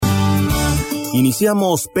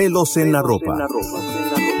Iniciamos Pelos en la Ropa.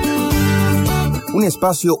 Un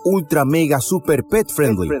espacio ultra mega super pet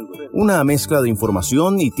friendly. Una mezcla de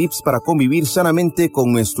información y tips para convivir sanamente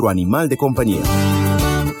con nuestro animal de compañía.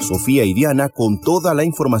 Sofía y Diana con toda la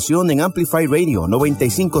información en Amplify Radio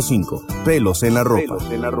 95.5. Pelos en la Ropa.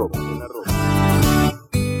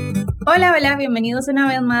 Hola, bienvenidos una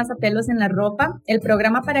vez más a Pelos en la Ropa, el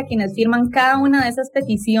programa para quienes firman cada una de esas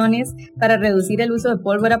peticiones para reducir el uso de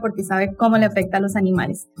pólvora porque sabe cómo le afecta a los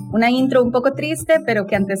animales. Una intro un poco triste, pero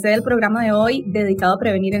que antecede el programa de hoy dedicado a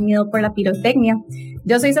prevenir el miedo por la pirotecnia.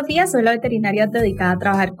 Yo soy Sofía, soy la veterinaria dedicada a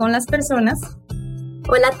trabajar con las personas.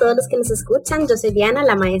 Hola a todos los que nos escuchan, yo soy Diana,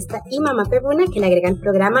 la maestra y mamá perruna que le agrega al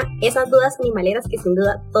programa esas dudas animaleras que sin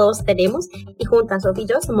duda todos tenemos y junto a Sofía y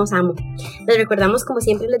yo somos Amo. Les recordamos, como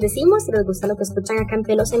siempre les decimos, si les gusta lo que escuchan acá en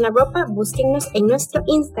Pelos en la Ropa, búsquennos en nuestro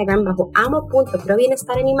Instagram bajo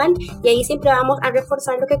amo.probienestaranimal y ahí siempre vamos a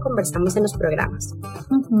reforzar lo que conversamos en los programas.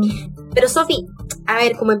 Pero Sofía, a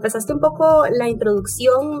ver, como empezaste un poco la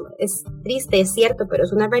introducción, es triste, es cierto, pero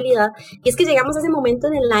es una realidad, y es que llegamos a ese momento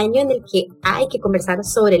en el año en el que hay que conversar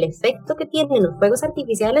sobre el efecto que tienen los fuegos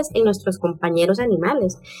artificiales en nuestros compañeros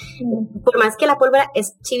animales. Por más que la pólvora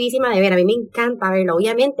es chivísima de ver, a mí me encanta verla,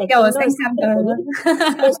 obviamente. Que a vos te encanta, ¿verdad?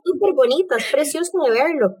 Es súper bonito, es precioso de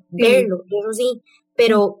verlo, eso sí,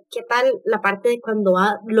 pero ¿qué tal la parte de cuando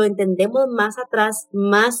lo entendemos más atrás,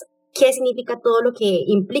 más qué significa todo lo que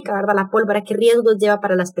implica, ¿verdad? La pólvora, qué riesgos lleva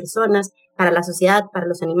para las personas, para la sociedad, para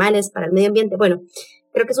los animales, para el medio ambiente. Bueno,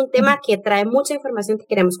 creo que es un tema que trae mucha información que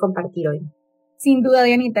queremos compartir hoy. Sin duda,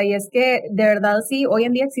 Dianita, y es que de verdad sí, hoy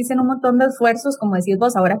en día existen un montón de esfuerzos, como decís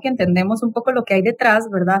vos, ahora que entendemos un poco lo que hay detrás,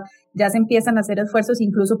 ¿verdad? Ya se empiezan a hacer esfuerzos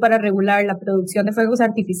incluso para regular la producción de fuegos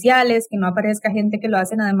artificiales, que no aparezca gente que lo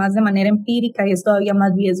hacen además de manera empírica y es todavía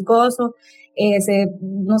más riesgoso.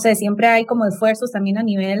 No sé, siempre hay como esfuerzos también a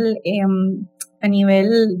nivel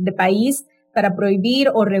de país para prohibir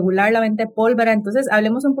o regular la venta de pólvora. Entonces,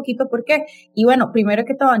 hablemos un poquito por qué. Y bueno, primero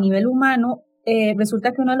que todo, a nivel humano,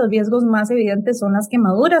 resulta que uno de los riesgos más evidentes son las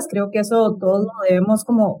quemaduras. Creo que eso todos lo debemos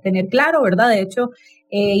como tener claro, ¿verdad? De hecho,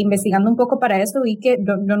 investigando un poco para esto, vi que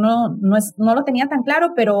yo no lo tenía tan claro,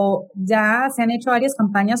 pero ya se han hecho varias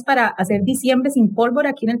campañas para hacer diciembre sin pólvora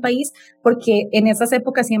aquí en el país, porque en esas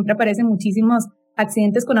épocas siempre aparecen muchísimos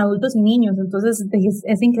accidentes con adultos y niños. Entonces,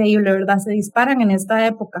 es increíble, ¿verdad? Se disparan en esta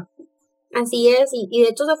época. Así es, y de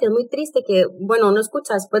hecho, Sofía, es muy triste que, bueno, uno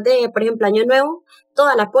escucha después de, por ejemplo, Año Nuevo,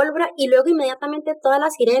 toda la pólvora y luego inmediatamente todas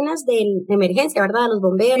las sirenas de emergencia, ¿verdad? Los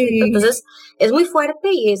bomberos. Sí. Entonces, es muy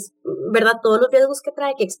fuerte y es, ¿verdad? Todos los riesgos que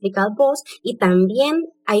trae, que explicas vos, y también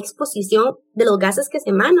hay exposición de los gases que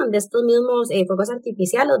se emanan de estos mismos fuegos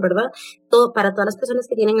artificiales, ¿verdad? Todo para todas las personas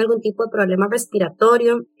que tienen algún tipo de problema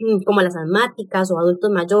respiratorio, como las asmáticas o adultos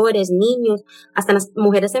mayores, niños, hasta las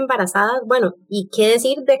mujeres embarazadas. Bueno, y qué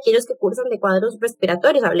decir de aquellos que cursan de cuadros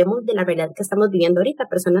respiratorios. Hablemos de la realidad que estamos viviendo ahorita.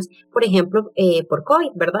 Personas, por ejemplo, por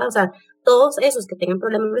COVID, ¿verdad? O sea, todos esos que tengan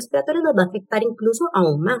problemas respiratorios los va a afectar incluso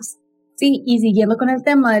aún más. Sí, y siguiendo con el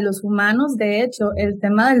tema de los humanos, de hecho, el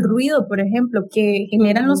tema del ruido, por ejemplo, que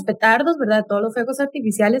generan los petardos, ¿verdad? Todos los fuegos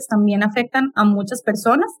artificiales también afectan a muchas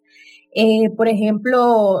personas. Por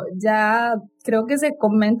ejemplo, ya creo que se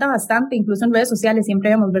comenta bastante, incluso en redes sociales,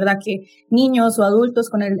 siempre vemos, ¿verdad?, que niños o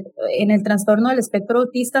adultos en el trastorno del espectro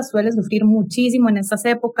autista suelen sufrir muchísimo en estas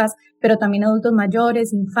épocas, pero también adultos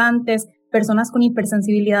mayores, infantes, personas con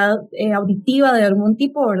hipersensibilidad auditiva de algún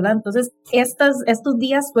tipo, ¿verdad? Entonces, estos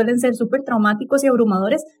días suelen ser súper traumáticos y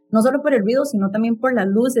abrumadores, no solo por el ruido, sino también por las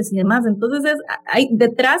luces y demás. Entonces, hay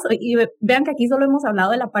detrás, y vean que aquí solo hemos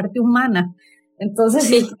hablado de la parte humana. Entonces,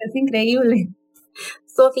 sí, es increíble.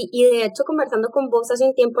 Sofi, y de hecho, conversando con vos hace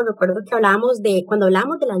un tiempo, recuerdo que cuando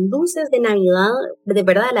hablábamos de las luces de Navidad, de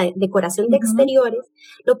verdad, de la decoración de exteriores,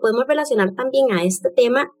 lo podemos relacionar también a este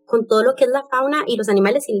tema con todo lo que es la fauna y los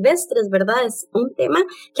animales silvestres, ¿verdad? Es un tema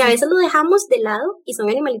que a veces lo dejamos de lado y son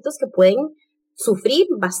animalitos que pueden sufrir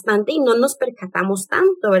bastante y no nos percatamos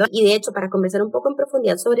tanto, ¿verdad? Y de hecho, para conversar un poco en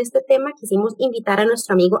profundidad sobre este tema, quisimos invitar a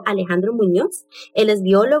nuestro amigo Alejandro Muñoz. Él es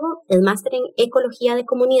biólogo, es máster en ecología de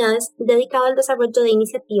comunidades, dedicado al desarrollo de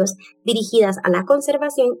iniciativas dirigidas a la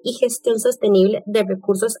conservación y gestión sostenible de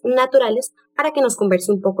recursos naturales, para que nos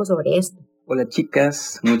converse un poco sobre esto. Hola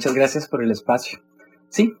chicas, muchas gracias por el espacio.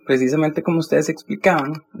 Sí, precisamente como ustedes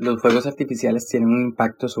explicaban, los fuegos artificiales tienen un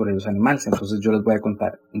impacto sobre los animales, entonces yo les voy a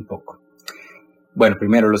contar un poco. Bueno,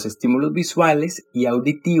 primero, los estímulos visuales y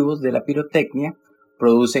auditivos de la pirotecnia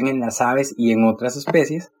producen en las aves y en otras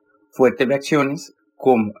especies fuertes reacciones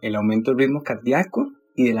como el aumento del ritmo cardíaco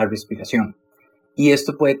y de la respiración. Y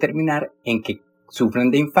esto puede terminar en que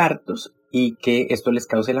sufran de infartos y que esto les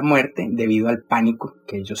cause la muerte debido al pánico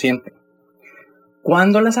que ellos sienten.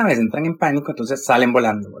 Cuando las aves entran en pánico, entonces salen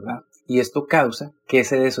volando, ¿verdad? Y esto causa que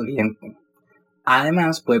se desorienten.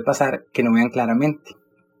 Además, puede pasar que no vean claramente.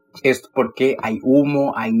 Esto porque hay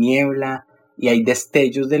humo, hay niebla y hay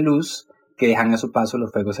destellos de luz que dejan a su paso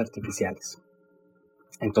los fuegos artificiales.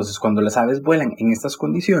 Entonces, cuando las aves vuelan en estas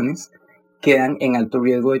condiciones, quedan en alto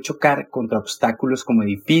riesgo de chocar contra obstáculos como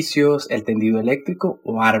edificios, el tendido eléctrico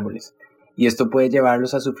o árboles. Y esto puede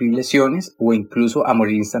llevarlos a sufrir lesiones o incluso a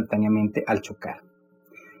morir instantáneamente al chocar.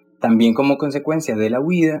 También como consecuencia de la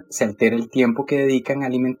huida, se altera el tiempo que dedican a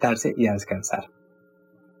alimentarse y a descansar.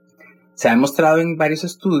 Se ha demostrado en varios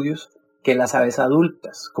estudios que las aves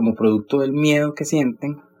adultas, como producto del miedo que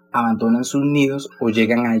sienten, abandonan sus nidos o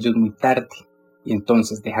llegan a ellos muy tarde, y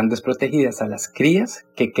entonces dejan desprotegidas a las crías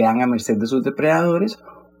que quedan a merced de sus depredadores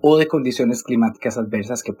o de condiciones climáticas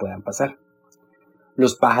adversas que puedan pasar.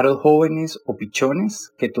 Los pájaros jóvenes o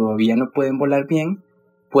pichones, que todavía no pueden volar bien,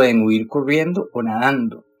 pueden huir corriendo o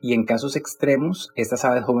nadando, y en casos extremos, estas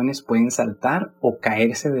aves jóvenes pueden saltar o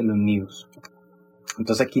caerse de los nidos.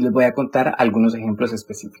 Entonces aquí les voy a contar algunos ejemplos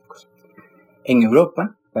específicos. En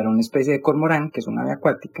Europa, para una especie de cormorán, que es una ave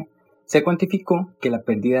acuática, se cuantificó que la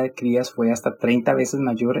pérdida de crías fue hasta 30 veces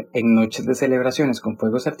mayor en noches de celebraciones con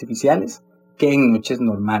fuegos artificiales que en noches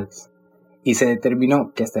normales. Y se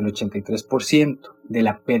determinó que hasta el 83% de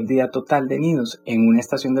la pérdida total de nidos en una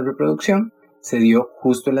estación de reproducción se dio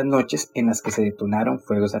justo en las noches en las que se detonaron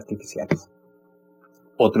fuegos artificiales.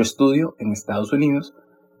 Otro estudio en Estados Unidos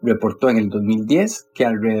reportó en el 2010 que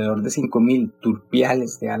alrededor de 5.000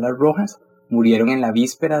 turpiales de alas rojas murieron en la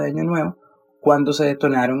víspera de Año Nuevo cuando se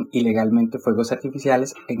detonaron ilegalmente fuegos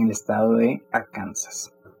artificiales en el estado de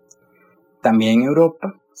Arkansas. También en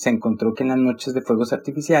Europa se encontró que en las noches de fuegos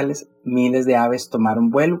artificiales miles de aves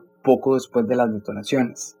tomaron vuelo poco después de las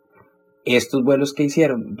detonaciones. Estos vuelos que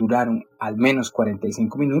hicieron duraron al menos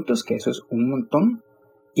 45 minutos, que eso es un montón,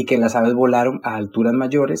 y que las aves volaron a alturas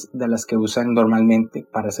mayores de las que usan normalmente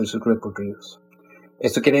para hacer sus recorridos.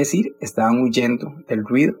 Esto quiere decir, estaban huyendo del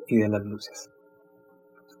ruido y de las luces.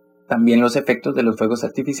 También los efectos de los fuegos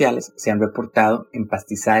artificiales se han reportado en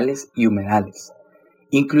pastizales y humedales,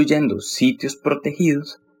 incluyendo sitios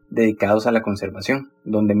protegidos dedicados a la conservación,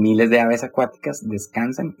 donde miles de aves acuáticas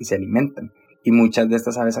descansan y se alimentan, y muchas de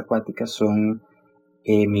estas aves acuáticas son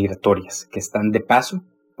migratorias, que están de paso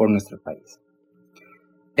por nuestro país.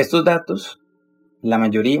 Estos datos, la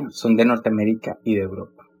mayoría, son de Norteamérica y de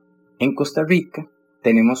Europa. En Costa Rica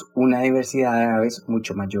tenemos una diversidad de aves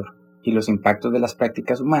mucho mayor, y los impactos de las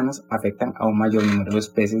prácticas humanas afectan a un mayor número de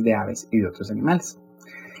especies de aves y de otros animales.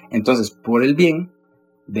 Entonces, por el bien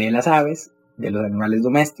de las aves, de los animales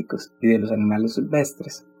domésticos y de los animales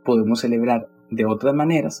silvestres, podemos celebrar de otras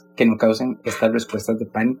maneras que no causen estas respuestas de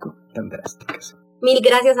pánico tan drásticas. Mil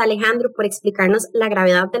gracias, Alejandro, por explicarnos la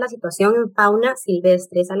gravedad de la situación en fauna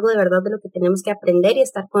silvestre. Es algo de verdad de lo que tenemos que aprender y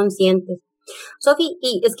estar conscientes. Sofi,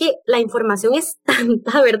 y es que la información es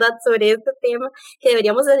tanta, ¿verdad?, sobre este tema que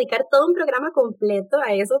deberíamos dedicar todo un programa completo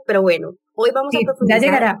a eso, pero bueno, hoy vamos a profundizar. Ya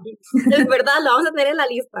llegará. Es verdad, lo vamos a tener en la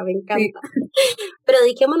lista, me encanta. Sí. Pero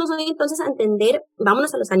dediquémonos hoy entonces a entender,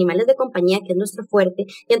 vámonos a los animales de compañía, que es nuestro fuerte,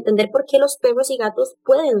 y a entender por qué los perros y gatos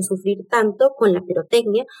pueden sufrir tanto con la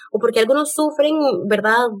pirotecnia, o por qué algunos sufren,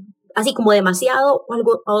 ¿verdad?, así como demasiado, o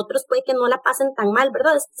a otros puede que no la pasen tan mal,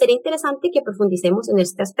 ¿verdad? Sería interesante que profundicemos en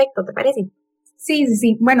este aspecto, ¿te parece? Sí.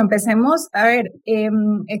 Bueno, empecemos, a ver,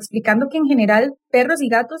 explicando que en general perros y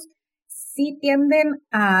gatos sí tienden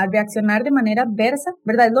a reaccionar de manera adversa,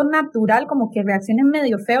 ¿verdad? Es lo natural, como que reaccionen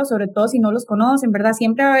medio feo, sobre todo si no los conocen, ¿verdad?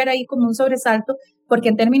 Siempre va a haber ahí como un sobresalto, porque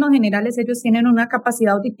en términos generales ellos tienen una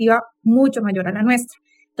capacidad auditiva mucho mayor a la nuestra.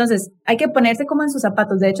 Entonces, hay que ponerse como en sus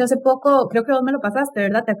zapatos. De hecho, hace poco, creo que vos me lo pasaste,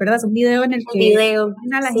 ¿verdad? ¿Te acuerdas? Un video en el que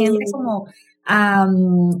a la gente como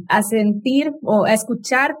a sentir o a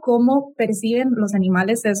escuchar cómo perciben los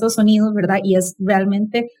animales esos sonidos, ¿verdad? Y es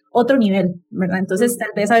realmente otro nivel, ¿verdad? Entonces,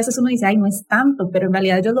 tal vez a veces uno dice, ay, no es tanto, pero en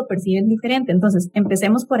realidad ellos lo perciben diferente. Entonces,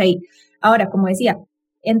 empecemos por ahí. Ahora, como decía,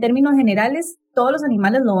 en términos generales, todos los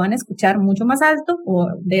animales lo van a escuchar mucho más alto, o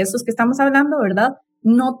de esos que estamos hablando, ¿verdad?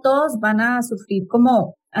 No todos van a sufrir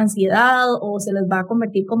como ansiedad o se les va a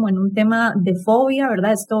convertir como en un tema de fobia,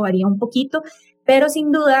 ¿verdad? Esto varía un poquito, pero sin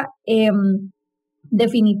duda,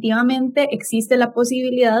 definitivamente existe la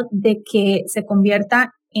posibilidad de que se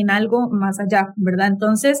convierta en algo más allá, ¿verdad?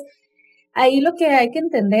 Entonces, ahí lo que hay que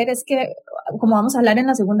entender es que, como vamos a hablar en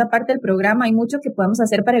la segunda parte del programa, hay mucho que podemos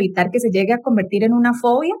hacer para evitar que se llegue a convertir en una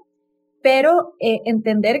fobia, pero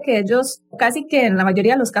entender que ellos casi que en la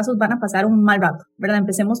mayoría de los casos van a pasar un mal rato, ¿verdad?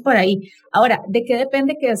 Empecemos por ahí. Ahora, ¿de qué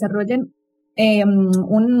depende que desarrollen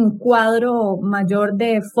un cuadro mayor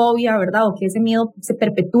de fobia, ¿verdad? O que ese miedo se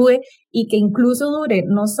perpetúe y que incluso dure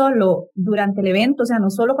no solo durante el evento, o sea, no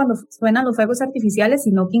solo cuando suenan los fuegos artificiales,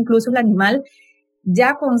 sino que incluso el animal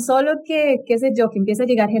ya con solo que, qué sé yo, que empiece a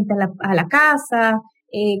llegar gente a la casa,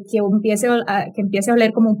 que empiece a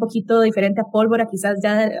oler como un poquito diferente a pólvora, quizás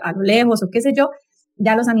ya a lo lejos o qué sé yo,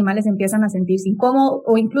 ya los animales empiezan a sentirse incómodos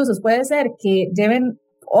o incluso puede ser que lleven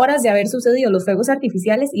horas de haber sucedido los fuegos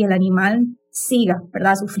artificiales y el animal siga,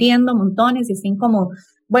 ¿verdad? Sufriendo montones y estén como,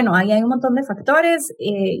 bueno, ahí hay un montón de factores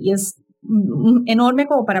y es enorme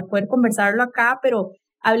como para poder conversarlo acá, pero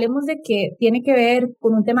hablemos de que tiene que ver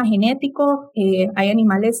con un tema genético. Hay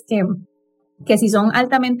animales que si son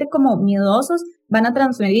altamente como miedosos, van a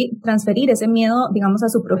transferir ese miedo, digamos, a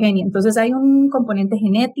su progenie. Entonces hay un componente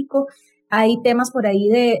genético, hay temas por ahí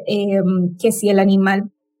de que si el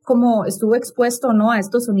animal como estuvo expuesto o no a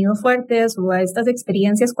estos sonidos fuertes o a estas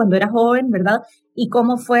experiencias cuando era joven, ¿verdad? Y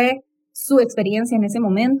cómo fue su experiencia en ese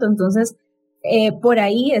momento. Entonces, por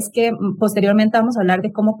ahí es que posteriormente vamos a hablar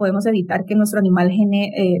de cómo podemos evitar que nuestro animal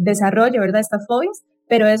desarrolle, ¿verdad?, estas fobias,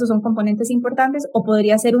 pero esos son componentes importantes, o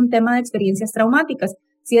podría ser un tema de experiencias traumáticas.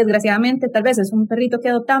 Si desgraciadamente tal vez es un perrito que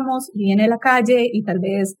adoptamos y viene de la calle y tal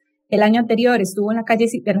vez el año anterior estuvo en la calle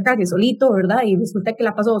solito, ¿verdad? Y resulta que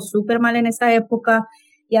la pasó súper mal en esta época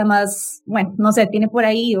y además, bueno, no sé, tiene por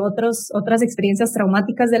ahí otras experiencias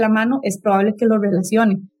traumáticas de la mano, es probable que lo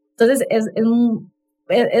relacione. Entonces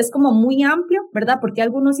es como muy amplio, ¿verdad? Porque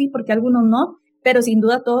algunos sí, porque algunos no, pero sin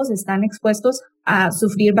duda todos están expuestos a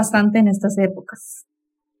sufrir bastante en estas épocas.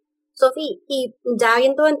 Sofi, y ya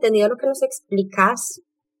habiendo entendido lo que nos explicas,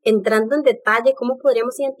 entrando en detalle, ¿cómo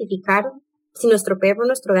podríamos identificar si nuestro perro o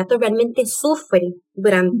nuestro gato realmente sufre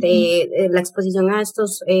durante la exposición a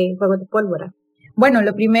estos juegos de pólvora? Bueno,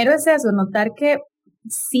 lo primero es eso, notar que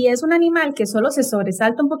si es un animal que solo se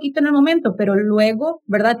sobresalta un poquito en el momento, pero luego,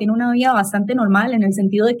 ¿verdad?, tiene una vida bastante normal en el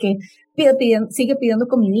sentido de que sigue pidiendo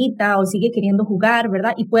comidita o sigue queriendo jugar,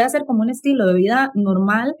 ¿verdad? Y puede hacer como un estilo de vida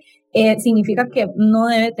normal, significa que no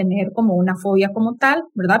debe tener como una fobia como tal,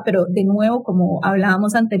 ¿verdad? Pero de nuevo, como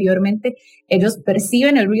hablábamos anteriormente, ellos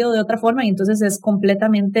perciben el ruido de otra forma y entonces es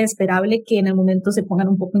completamente esperable que en el momento se pongan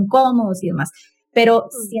un poco incómodos y demás. Pero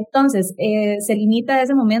si entonces se limita a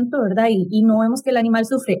ese momento, ¿verdad? Y no vemos que el animal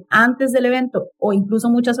sufre antes del evento o incluso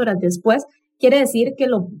muchas horas después, quiere decir que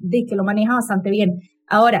lo maneja bastante bien.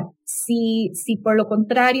 Ahora, si por lo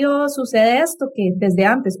contrario sucede esto, que desde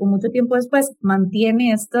antes o mucho tiempo después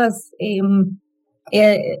mantiene estos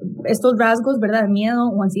rasgos, ¿verdad?, de miedo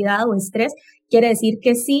o ansiedad o estrés, quiere decir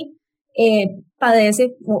que sí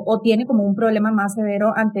padece o tiene como un problema más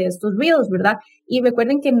severo ante estos ruidos, ¿verdad? Y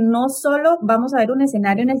recuerden que no solo vamos a ver un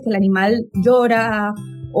escenario en el que el animal llora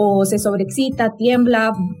o se sobreexcita,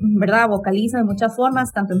 tiembla, ¿verdad?, vocaliza de muchas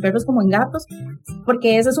formas, tanto en perros como en gatos,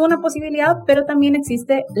 porque esa es una posibilidad, pero también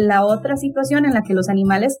existe la otra situación en la que los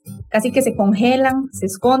animales casi que se congelan, se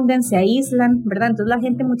esconden, se aíslan, ¿verdad? Entonces la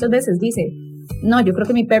gente muchas veces dice, no, yo creo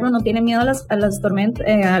que mi perro no tiene miedo a las tormentas,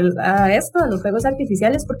 a los fuegos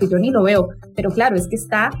artificiales porque yo ni lo veo, pero claro, es que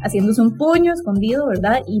está haciéndose un puño escondido,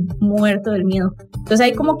 ¿verdad? Y muerto del miedo. Entonces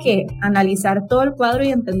hay como que analizar todo el cuadro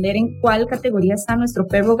y entender en cuál categoría está nuestro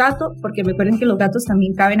perro o gato, porque recuerden que los gatos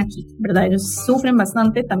también caben aquí, ¿verdad? Ellos sufren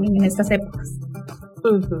bastante también en estas épocas.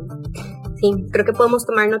 Sí, creo que podemos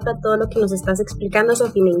tomar nota de todo lo que nos estás explicando,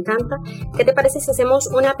 Sofi, me encanta. ¿Qué te parece si hacemos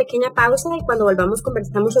una pequeña pausa y cuando volvamos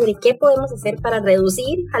conversamos sobre qué podemos hacer para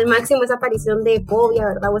reducir al máximo esa aparición de fobia,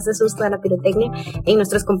 ¿verdad?, o ese susto de la pirotecnia en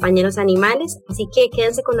nuestros compañeros animales? Así que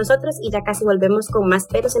quédense con nosotros y ya casi volvemos con más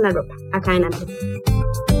pelos en la ropa, acá en Amplify.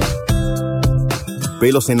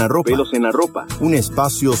 Pelos en la ropa. Un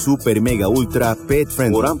espacio super mega ultra pet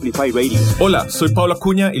friendly por Amplify Radio. Hola, soy Pablo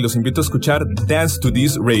Acuña y los invito a escuchar Dance to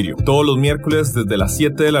This Radio. Todos los miércoles desde las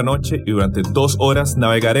 7 de la noche y durante 2 horas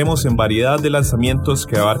navegaremos en variedad de lanzamientos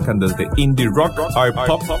que abarcan desde indie rock, art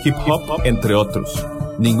pop, hip hop, entre otros.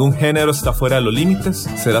 Ningún género está fuera de los límites,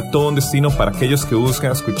 será todo un destino para aquellos que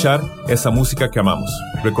buscan escuchar esa música que amamos.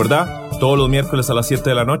 Recordá, todos los miércoles a las 7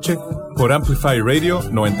 de la noche por Amplify Radio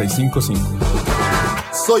 95.5.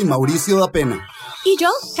 Soy Mauricio da Pena. Y yo,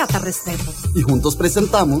 Cata Restrepo. Y juntos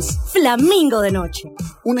presentamos Flamingo de Noche,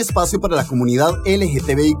 un espacio para la comunidad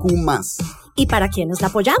LGTBIQ+. ¿Y para quienes la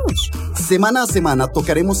apoyamos? Semana a semana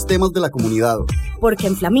tocaremos temas de la comunidad. Porque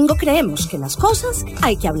en Flamingo creemos que las cosas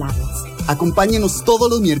hay que hablarlas. Acompáñenos todos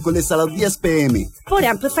los miércoles a las 10 p.m. por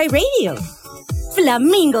Amplify Radio.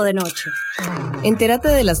 Flamingo de Noche. Entérate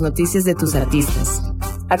de las noticias de tus artistas,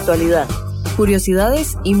 actualidad,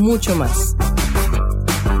 curiosidades y mucho más.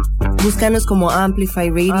 Búscanos como Amplify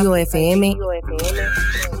Radio FM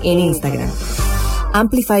en Instagram.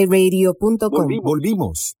 Amplifyradio.com.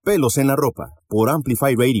 Volvimos. Pelos en la ropa por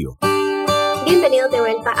Amplify Radio. Bienvenidos de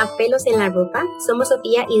vuelta a Pelos en la Ropa. Somos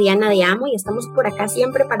Sofía y Diana de Amo y estamos por acá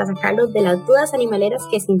siempre para sacarlos de las dudas animaleras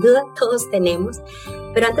que sin duda todos tenemos.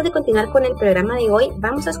 Pero antes de continuar con el programa de hoy,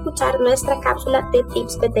 vamos a escuchar nuestra cápsula de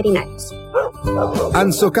tips veterinarios.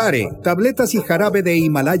 Ansocare, tabletas y jarabe de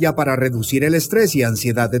Himalaya para reducir el estrés y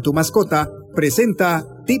ansiedad de tu mascota, presenta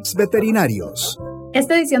Tips Veterinarios.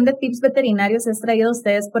 Esta edición de Tips Veterinarios es traída a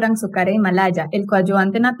ustedes por Ansocare Himalaya, el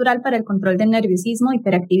coadyuvante natural para el control del nerviosismo,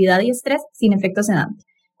 hiperactividad y estrés sin efecto sedante.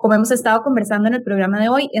 Como hemos estado conversando en el programa de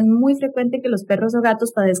hoy, es muy frecuente que los perros o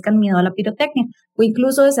gatos padezcan miedo a la pirotecnia o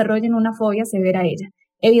incluso desarrollen una fobia severa a ella.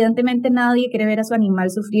 Evidentemente nadie quiere ver a su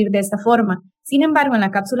animal sufrir de esta forma. Sin embargo, en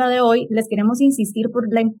la cápsula de hoy les queremos insistir por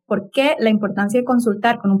qué la importancia de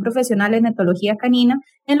consultar con un profesional en etología canina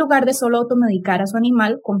en lugar de solo automedicar a su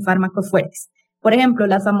animal con fármacos fuertes. Por ejemplo,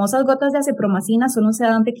 las famosas gotas de acepromacina son un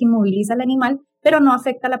sedante que inmoviliza al animal, pero no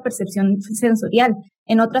afecta la percepción sensorial.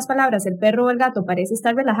 En otras palabras, el perro o el gato parece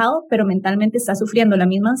estar relajado, pero mentalmente está sufriendo la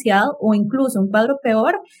misma ansiedad o incluso un cuadro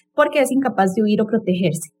peor porque es incapaz de huir o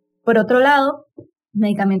protegerse. Por otro lado,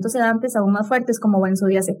 medicamentos sedantes aún más fuertes como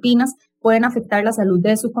benzodiazepinas pueden afectar la salud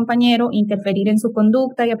de su compañero, interferir en su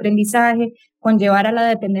conducta y aprendizaje, conllevar a la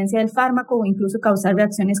dependencia del fármaco o incluso causar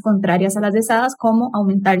reacciones contrarias a las deseadas como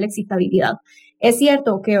aumentar la excitabilidad. Es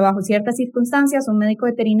cierto que bajo ciertas circunstancias un médico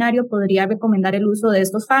veterinario podría recomendar el uso de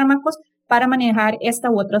estos fármacos para manejar esta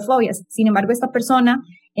u otras fobias. Sin embargo, esta persona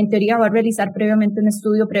en teoría va a realizar previamente un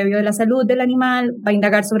estudio previo de la salud del animal, va a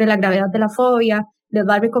indagar sobre la gravedad de la fobia, les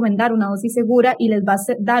va a recomendar una dosis segura y les va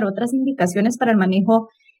a dar otras indicaciones para el manejo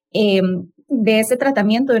de ese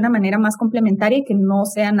tratamiento de una manera más complementaria y que no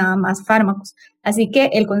sea nada más fármacos. Así que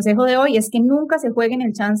el consejo de hoy es que nunca se jueguen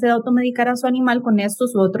el chance de automedicar a su animal con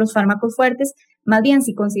estos u otros fármacos fuertes. Más bien,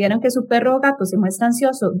 si consideran que su perro o gato se muestra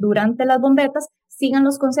ansioso durante las bombetas, sigan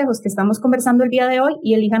los consejos que estamos conversando el día de hoy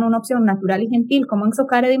y elijan una opción natural y gentil como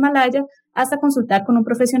Ansocare de Himalaya hasta consultar con un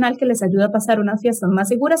profesional que les ayude a pasar unas fiestas más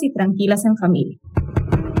seguras y tranquilas en familia.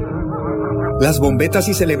 Las bombetas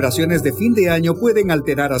y celebraciones de fin de año pueden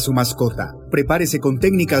alterar a su mascota. Prepárese con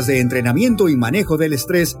técnicas de entrenamiento y manejo del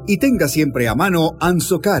estrés y tenga siempre a mano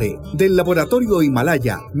Ansocare, del laboratorio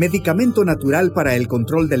Himalaya, medicamento natural para el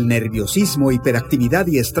control del nerviosismo, hiperactividad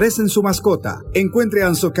y estrés en su mascota. Encuentre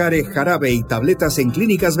Ansocare, jarabe y tabletas en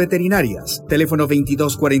clínicas veterinarias. Teléfono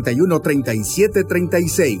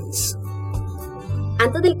 2241-3736.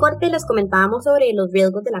 Antes del corte les comentábamos sobre los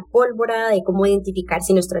riesgos de la pólvora, de cómo identificar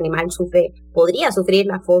si nuestro animal podría sufrir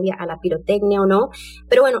la fobia a la pirotecnia o no.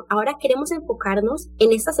 Pero bueno, ahora queremos enfocarnos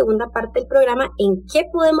en esta segunda parte del programa en qué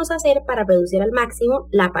podemos hacer para reducir al máximo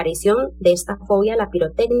la aparición de esta fobia a la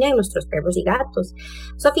pirotecnia en nuestros perros y gatos.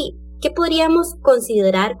 Sofi, ¿qué podríamos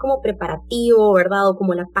considerar como preparativo, verdad? O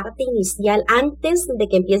como la parte inicial antes de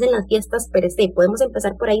que empiecen las fiestas per se. Podemos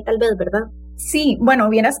empezar por ahí tal vez, ¿verdad? Sí, bueno,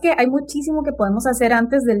 vieras que hay muchísimo que podemos hacer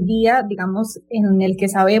antes del día, digamos, en el que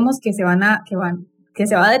sabemos que se va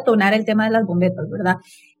a detonar el tema de las bombetas, ¿verdad?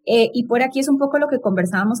 Y por aquí es un poco lo que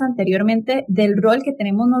conversábamos anteriormente del rol que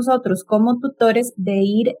tenemos nosotros como tutores de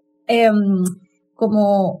ir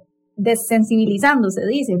como desensibilizando, se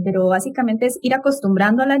dice, pero básicamente es ir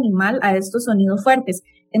acostumbrando al animal a estos sonidos fuertes.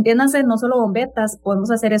 Entiéndanse, no solo bombetas, podemos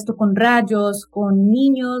hacer esto con rayos, con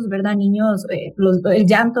niños, ¿verdad? Niños, el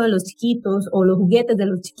llanto de los chiquitos o los juguetes de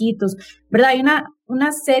los chiquitos, ¿verdad? Hay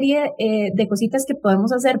una serie de cositas que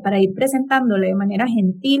podemos hacer para ir presentándole de manera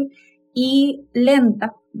gentil y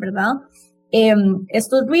lenta, ¿verdad?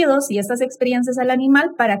 Estos ruidos y estas experiencias al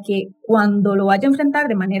animal para que cuando lo vaya a enfrentar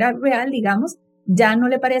de manera real, digamos, ya no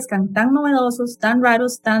le parezcan tan novedosos, tan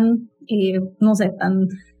raros, tan,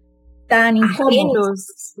 tan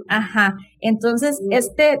incómodos. Ajá. Entonces,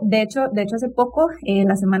 de hecho, hace poco,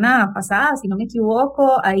 la semana pasada, si no me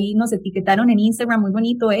equivoco, ahí nos etiquetaron en Instagram, muy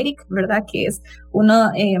bonito, Eric, ¿verdad? Que es uno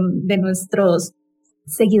de nuestros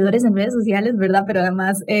seguidores en redes sociales, ¿verdad? Pero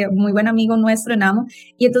además muy buen amigo nuestro en Amo.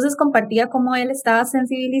 Y entonces compartía cómo él estaba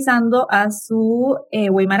sensibilizando a su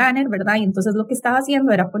Weimaraner, ¿verdad? Y entonces lo que estaba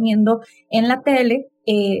haciendo era poniendo en la tele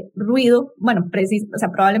ruido, bueno,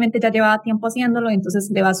 probablemente ya llevaba tiempo haciéndolo, entonces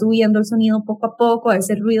le va subiendo el sonido poco a poco a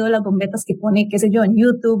ese ruido de las bombetas que pone, qué sé yo, en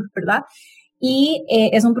YouTube, ¿verdad? Y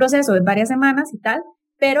es un proceso de varias semanas y tal.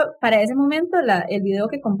 Pero para ese momento, el video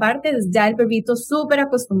que comparte es ya el perrito súper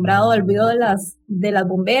acostumbrado al ruido de las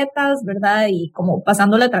bombetas, ¿verdad? Y como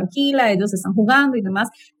pasándola tranquila, ellos están jugando y demás.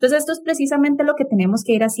 Entonces, esto es precisamente lo que tenemos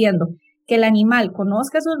que ir haciendo, que el animal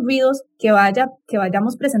conozca esos ruidos, que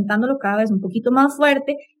vayamos presentándolo cada vez un poquito más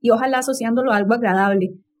fuerte y ojalá asociándolo a algo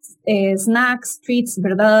agradable. Snacks, treats,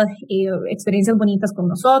 ¿verdad? Experiencias bonitas con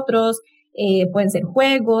nosotros. pueden ser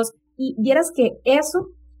juegos, y vieras que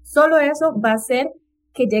solo eso va a hacer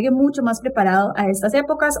que llegue mucho más preparado a estas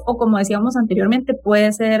épocas, o como decíamos anteriormente,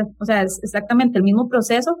 puede ser, o sea, es exactamente el mismo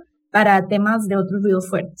proceso para temas de otros ruidos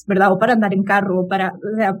fuertes, ¿verdad? O para andar en carro, o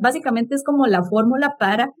sea, básicamente es como la fórmula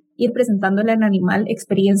para ir presentándole al animal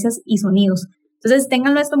experiencias y sonidos. Entonces,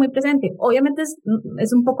 ténganlo esto muy presente. Obviamente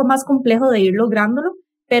es un poco más complejo de ir lográndolo,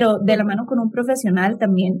 pero de la mano con un profesional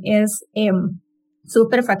también es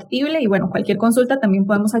súper factible, y bueno, cualquier consulta también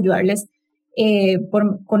podemos ayudarles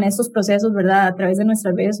con estos procesos, ¿verdad? A través de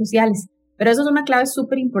nuestras redes sociales. Pero eso es una clave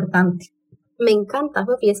súper importante. Me encanta,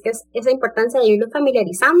 Sofi, es que es esa importancia de irlos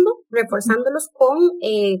familiarizando, reforzándolos con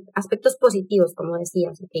aspectos positivos, como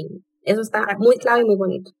decías. Okay. Eso está muy clave y muy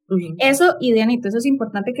bonito. Uh-huh. Eso, y Dianita, eso es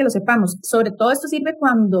importante que lo sepamos. Sobre todo esto sirve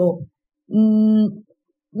cuando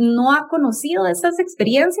no ha conocido estas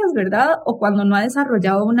experiencias, ¿verdad? O cuando no ha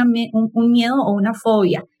desarrollado un miedo o una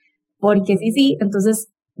fobia. Porque sí, entonces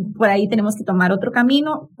por ahí tenemos que tomar otro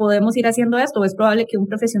camino, podemos ir haciendo esto, o es probable que un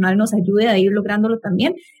profesional nos ayude a ir lográndolo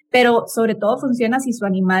también, pero sobre todo funciona si su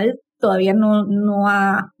animal todavía no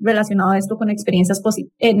ha relacionado esto con experiencias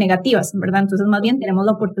negativas, ¿verdad? Entonces más bien tenemos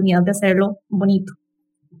la oportunidad de hacerlo bonito.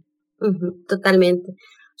 Uh-huh, totalmente.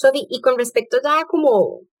 Sofi, y con respecto ya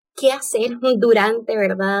como qué hacer durante,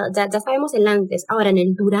 ¿verdad? Ya sabemos el antes. Ahora, en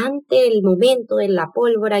el durante, el momento de la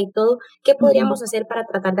pólvora y todo, ¿qué podríamos hacer para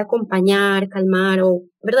tratar de acompañar, calmar o,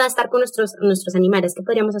 ¿verdad?, estar con nuestros animales? ¿Qué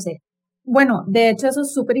podríamos hacer? Bueno, de hecho eso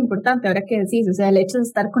es súper importante ahora que decís, o sea, el hecho de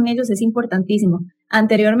estar con ellos es importantísimo.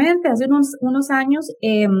 Anteriormente, hace unos años,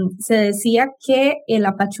 se decía que el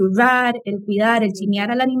apachurrar, el cuidar, el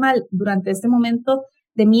chinear al animal durante este momento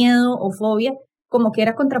de miedo o fobia, como que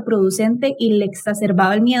era contraproducente y le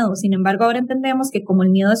exacerbaba el miedo. Sin embargo, ahora entendemos que como el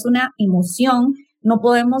miedo es una emoción, no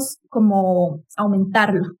podemos como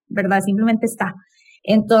aumentarlo, ¿verdad? Simplemente está.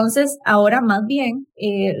 Entonces, ahora más bien,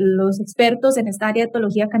 los expertos en esta área de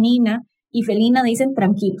etología canina y felina dicen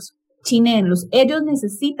tranquilos, chinéenlos. Ellos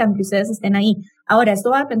necesitan que ustedes estén ahí. Ahora, esto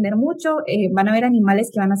va a depender mucho. Van a haber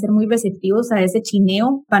animales que van a ser muy receptivos a ese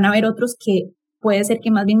chineo. Van a haber otros que puede ser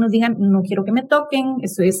que más bien nos digan, no quiero que me toquen,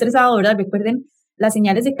 estoy estresado, ¿verdad? Recuerden las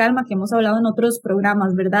señales de calma que hemos hablado en otros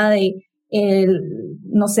programas, ¿verdad?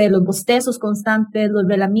 No sé, los bostezos constantes, los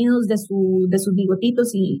relamidos de sus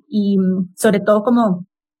bigotitos y sobre todo como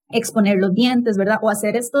exponer los dientes, ¿verdad? O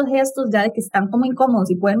hacer estos gestos ya de que están como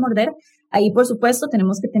incómodos y pueden morder. Ahí, por supuesto,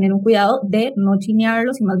 tenemos que tener un cuidado de no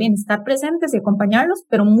chinearlos y más bien estar presentes y acompañarlos,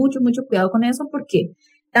 pero mucho, mucho cuidado con eso porque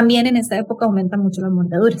también en esta época aumentan mucho las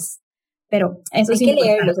mordeduras. Pero eso hay que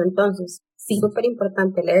leerlos entonces. Sí. Súper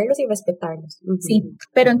importante leerlos y respetarlos. Uh-huh. Sí,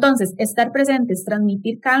 pero entonces estar presentes,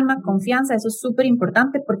 transmitir calma, confianza, eso es súper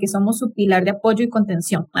importante porque somos su pilar de apoyo y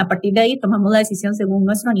contención. A partir de ahí tomamos la decisión según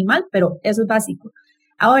nuestro animal, pero eso es básico.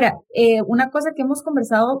 Ahora, una cosa que hemos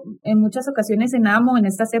conversado en muchas ocasiones en AMO en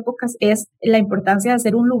estas épocas es la importancia de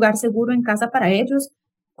hacer un lugar seguro en casa para ellos,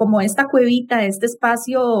 como esta cuevita, este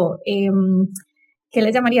espacio, ¿qué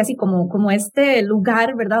les llamaría así? Como este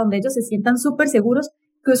lugar, ¿verdad? Donde ellos se sientan súper seguros,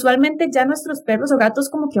 que usualmente ya nuestros perros o gatos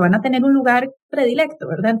como que van a tener un lugar predilecto,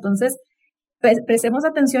 ¿verdad? Entonces, prestemos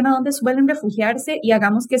atención a dónde suelen refugiarse y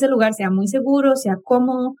hagamos que ese lugar sea muy seguro, sea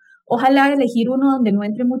cómodo. Ojalá elegir uno donde no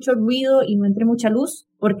entre mucho ruido y no entre mucha luz,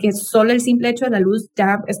 porque solo el simple hecho de la luz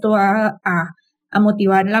ya esto va a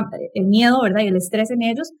motivar el miedo, ¿verdad? Y el estrés en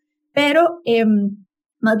ellos, pero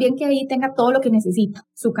más bien que ahí tenga todo lo que necesita,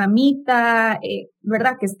 su camita,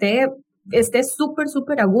 ¿verdad? Que esté súper,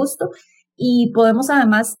 súper a gusto. Y podemos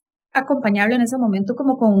además acompañarlo en ese momento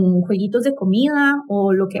como con jueguitos de comida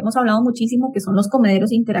o lo que hemos hablado muchísimo, que son los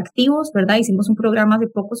comederos interactivos, ¿verdad? Hicimos un programa hace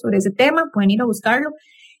poco sobre ese tema, pueden ir a buscarlo.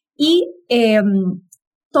 Y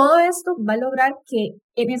todo esto va a lograr que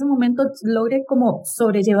en ese momento logre como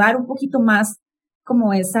sobrellevar un poquito más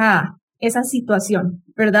como esa situación,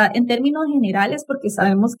 ¿verdad? En términos generales, porque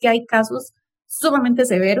sabemos que hay casos sumamente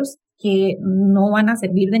severos que no van a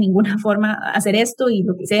servir de ninguna forma a hacer esto y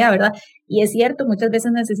lo que sea, ¿verdad? Y es cierto, muchas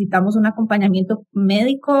veces necesitamos un acompañamiento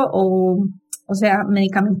médico o sea,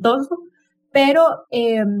 medicamentoso, pero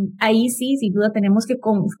ahí sí, sin duda, tenemos que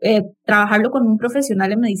trabajarlo con un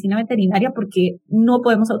profesional en medicina veterinaria porque no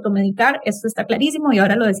podemos automedicar, esto está clarísimo y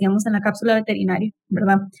ahora lo decíamos en la cápsula veterinaria,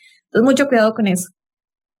 ¿verdad? Entonces, mucho cuidado con eso.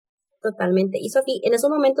 Totalmente. Y Sofi, en esos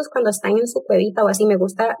momentos cuando están en su cuevita o así, me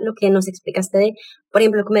gusta lo que nos explicaste de, por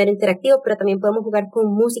ejemplo, el comedor interactivo, pero también podemos jugar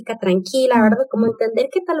con música tranquila, ¿verdad? Como entender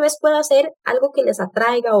que tal vez pueda ser algo que les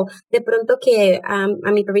atraiga o de pronto que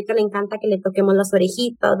a mi perrito le encanta que le toquemos las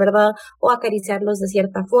orejitas, ¿verdad? O acariciarlos de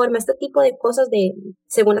cierta forma. Este tipo de cosas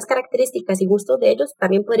según las características y gustos de ellos,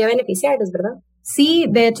 también podría beneficiarles, ¿verdad? Sí,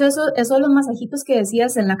 de hecho, eso los masajitos que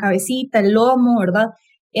decías en la cabecita, el lomo, ¿verdad?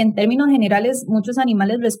 En términos generales, muchos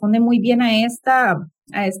animales responden muy bien a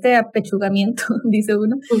este apechugamiento, dice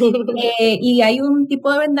uno. Y hay un tipo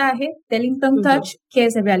de vendaje, Tellington Touch, que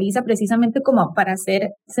se realiza precisamente como para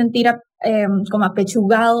hacer sentir como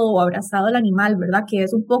apechugado o abrazado al animal, ¿verdad? Que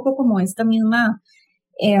es un poco como esta misma,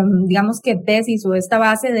 digamos que tesis o esta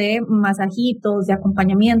base de masajitos, de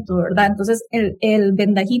acompañamiento, ¿verdad? Entonces, el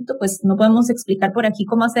vendajito, pues no podemos explicar por aquí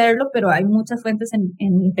cómo hacerlo, pero hay muchas fuentes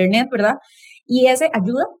en internet, ¿verdad? Y ese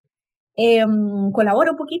ayuda,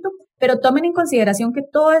 colabora un poquito, pero tomen en consideración que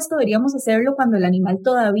todo esto deberíamos hacerlo cuando el animal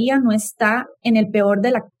todavía no está en el peor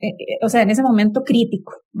o sea, en ese momento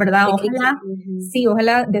crítico, ¿verdad? Ojalá, sí,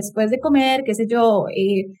 ojalá después de comer, qué sé yo,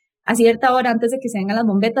 a cierta hora antes de que se vengan las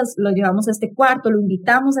bombetas, lo llevamos a este cuarto, lo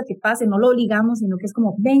invitamos a que pase, no lo obligamos, sino que es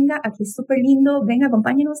como, venga, aquí es súper lindo, venga,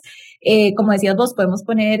 acompáñenos. Como decías vos, podemos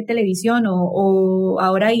poner televisión o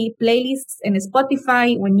ahora hay playlists en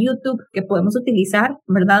Spotify o en YouTube que podemos utilizar,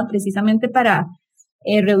 ¿verdad? Precisamente para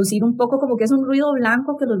reducir un poco como que es un ruido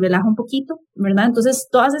blanco que los relaja un poquito, ¿verdad? Entonces,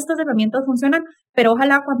 todas estas herramientas funcionan, pero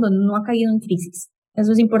ojalá cuando no ha caído en crisis.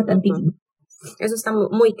 Eso es importantísimo. Eso está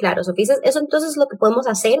muy claro, Sofía. Eso entonces es lo que podemos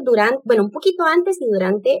hacer un poquito antes y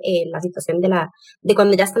durante la situación de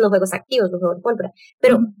cuando ya están los juegos activos, los juegos de pólvora.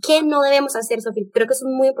 Pero, ¿qué no debemos hacer, Sofía? Creo que eso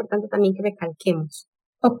es muy importante también que recalquemos.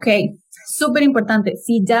 Ok, súper importante.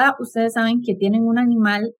 Si ya ustedes saben que tienen un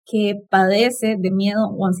animal que padece de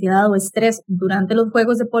miedo o ansiedad o estrés durante los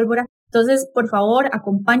juegos de pólvora, entonces, por favor,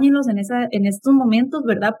 acompáñenlos en estos momentos,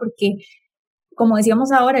 ¿verdad? Porque como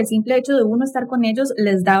decíamos ahora, el simple hecho de uno estar con ellos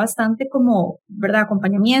les da bastante como, ¿verdad?,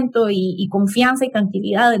 acompañamiento y confianza y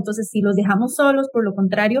tranquilidad. Entonces, si los dejamos solos, por lo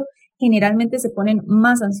contrario, generalmente se ponen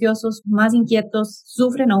más ansiosos, más inquietos,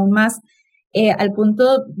 sufren aún más, al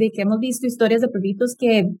punto de que hemos visto historias de perritos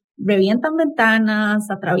que revientan ventanas,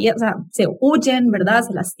 atraviesan, o sea, se huyen, ¿verdad?,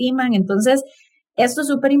 se lastiman. Entonces, esto es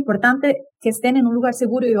súper importante, que estén en un lugar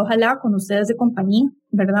seguro y ojalá con ustedes de compañía,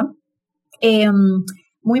 ¿verdad?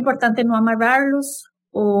 Muy importante no amarrarlos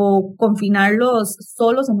o confinarlos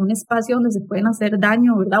solos en un espacio donde se pueden hacer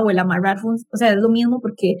daño, ¿verdad? O el amarrar, o sea, es lo mismo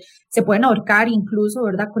porque se pueden ahorcar incluso,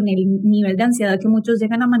 ¿verdad? Con el nivel de ansiedad que muchos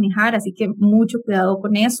llegan a manejar, así que mucho cuidado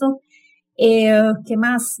con eso. ¿Qué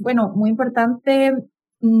más? Bueno, muy importante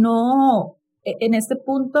no, en este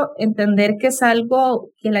punto, entender que es algo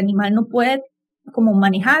que el animal no puede como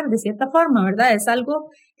manejar de cierta forma, ¿verdad? Es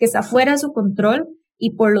algo que está fuera de su control.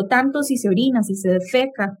 Y por lo tanto, si se orina, si se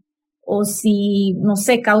defeca, o si, no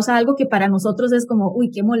sé, causa algo que para nosotros es como, uy,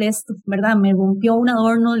 qué molesto, ¿verdad? Me rompió un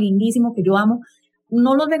adorno lindísimo que yo amo.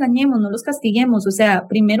 No los regañemos, no los castiguemos. O sea,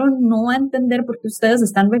 primero, no va a entender por qué ustedes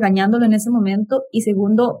están regañándolo en ese momento. Y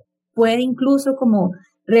segundo, puede incluso como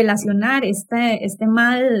relacionar este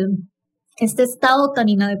estado tan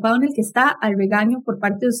inadecuado en el que está al regaño por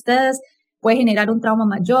parte de ustedes. Puede generar un trauma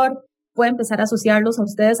mayor, puede empezar a asociarlos a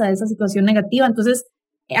ustedes a esa situación negativa. Entonces,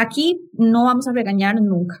 aquí no vamos a regañar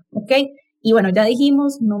nunca, ¿ok? Y bueno, ya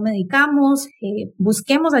dijimos, no medicamos,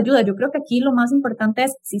 busquemos ayuda. Yo creo que aquí lo más importante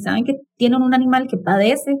es, si saben que tienen un animal que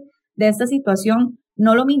padece de esta situación,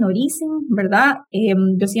 no lo minoricen, ¿verdad?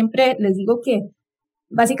 Yo siempre les digo que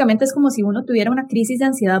básicamente es como si uno tuviera una crisis de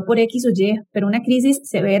ansiedad por X o Y, pero una crisis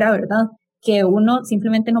severa, ¿verdad? Que uno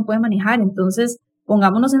simplemente no puede manejar. Entonces,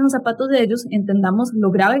 pongámonos en los zapatos de ellos, entendamos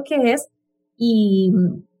lo grave que es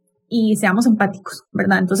y seamos empáticos,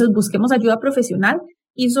 ¿verdad? Entonces busquemos ayuda profesional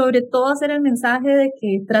y sobre todo hacer el mensaje de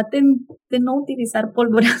que traten de no utilizar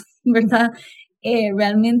pólvora, ¿verdad?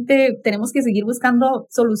 Realmente tenemos que seguir buscando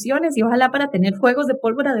soluciones y ojalá para tener juegos de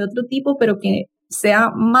pólvora de otro tipo, pero que sea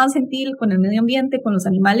más gentil con el medio ambiente, con los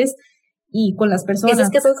animales y con las personas. Esos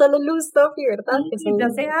que son solo luz, Sofi, ¿verdad? Sí, ya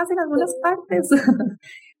se hace en algunas partes.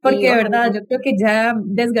 Porque de verdad, yo creo que ya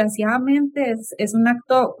desgraciadamente es un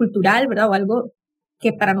acto cultural, ¿verdad? O algo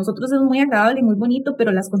que para nosotros es muy agradable y muy bonito,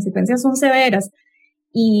 pero las consecuencias son severas.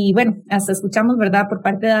 Y bueno, hasta escuchamos, ¿verdad? Por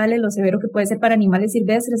parte de Ale lo severo que puede ser para animales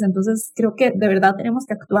silvestres. Entonces creo que de verdad tenemos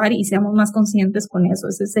que actuar y seamos más conscientes con eso.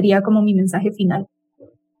 Ese sería como mi mensaje final.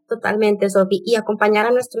 Totalmente, Sofi, y acompañar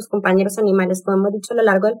a nuestros compañeros animales. Como hemos dicho a lo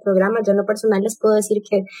largo del programa, yo en lo personal les puedo decir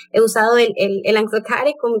que he usado el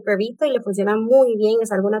Anxocare con mi perrito y le funciona muy bien,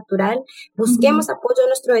 es algo natural. Busquemos apoyo de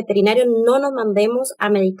nuestro veterinario, no nos mandemos a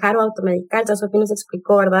medicar o automedicar. Ya Sofi nos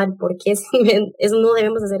explicó, ¿verdad?, el por qué eso no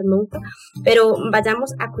debemos hacer nunca, pero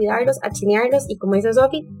vayamos a cuidarlos, a chinearlos y, como dice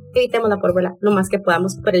Sofi, evitemos la pólvora lo más que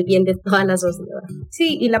podamos por el bien de toda la sociedad.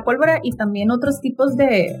 Sí, y la pólvora y también otros tipos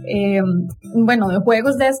de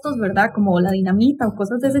juegos de estos, ¿verdad? Como la dinamita o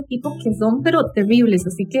cosas de ese tipo que son pero terribles,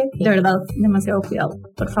 así que de verdad demasiado cuidado,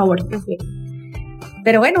 por favor. Así.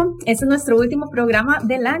 Pero bueno, ese es nuestro último programa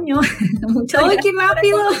del año. Muchas ¡Ay, gracias. qué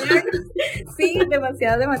rápido! Sí,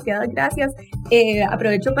 demasiadas gracias.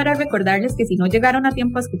 Aprovecho para recordarles que si no llegaron a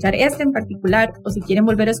tiempo a escuchar este en particular, o si quieren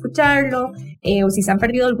volver a escucharlo, o si se han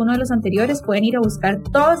perdido alguno de los anteriores, pueden ir a buscar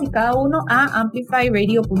todos y cada uno a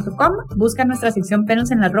amplifyradio.com, buscan nuestra sección pelos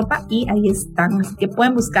en la ropa y ahí están, así que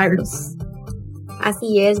pueden buscarlos.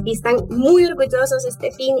 Así es, vistan muy orgullosos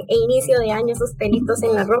este fin e inicio de año esos pelitos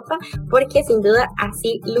en la ropa, porque sin duda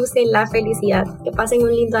así luce la felicidad. Que pasen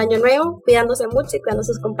un lindo año nuevo, cuidándose mucho y cuidando a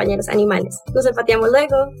sus compañeros animales. Nos empateamos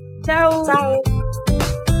luego. Chao. Chao.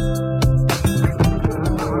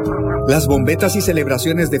 Las bombetas y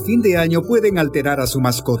celebraciones de fin de año pueden alterar a su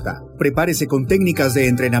mascota. Prepárese con técnicas de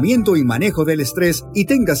entrenamiento y manejo del estrés y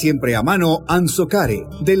tenga siempre a mano Anxocare,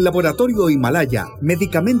 del laboratorio Himalaya,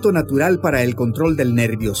 medicamento natural para el control del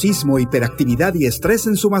nerviosismo, hiperactividad y estrés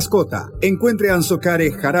en su mascota. Encuentre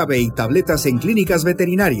Anxocare, jarabe y tabletas en clínicas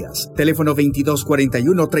veterinarias. Teléfono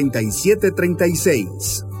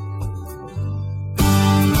 2241-3736.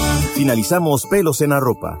 Finalizamos Pelos en la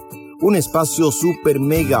Ropa, un espacio super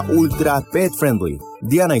mega ultra pet friendly.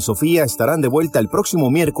 Diana y Sofía estarán de vuelta el próximo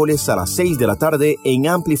miércoles a las 6 de la tarde en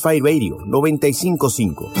Amplify Radio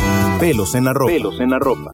 95.5. Pelos en la Ropa.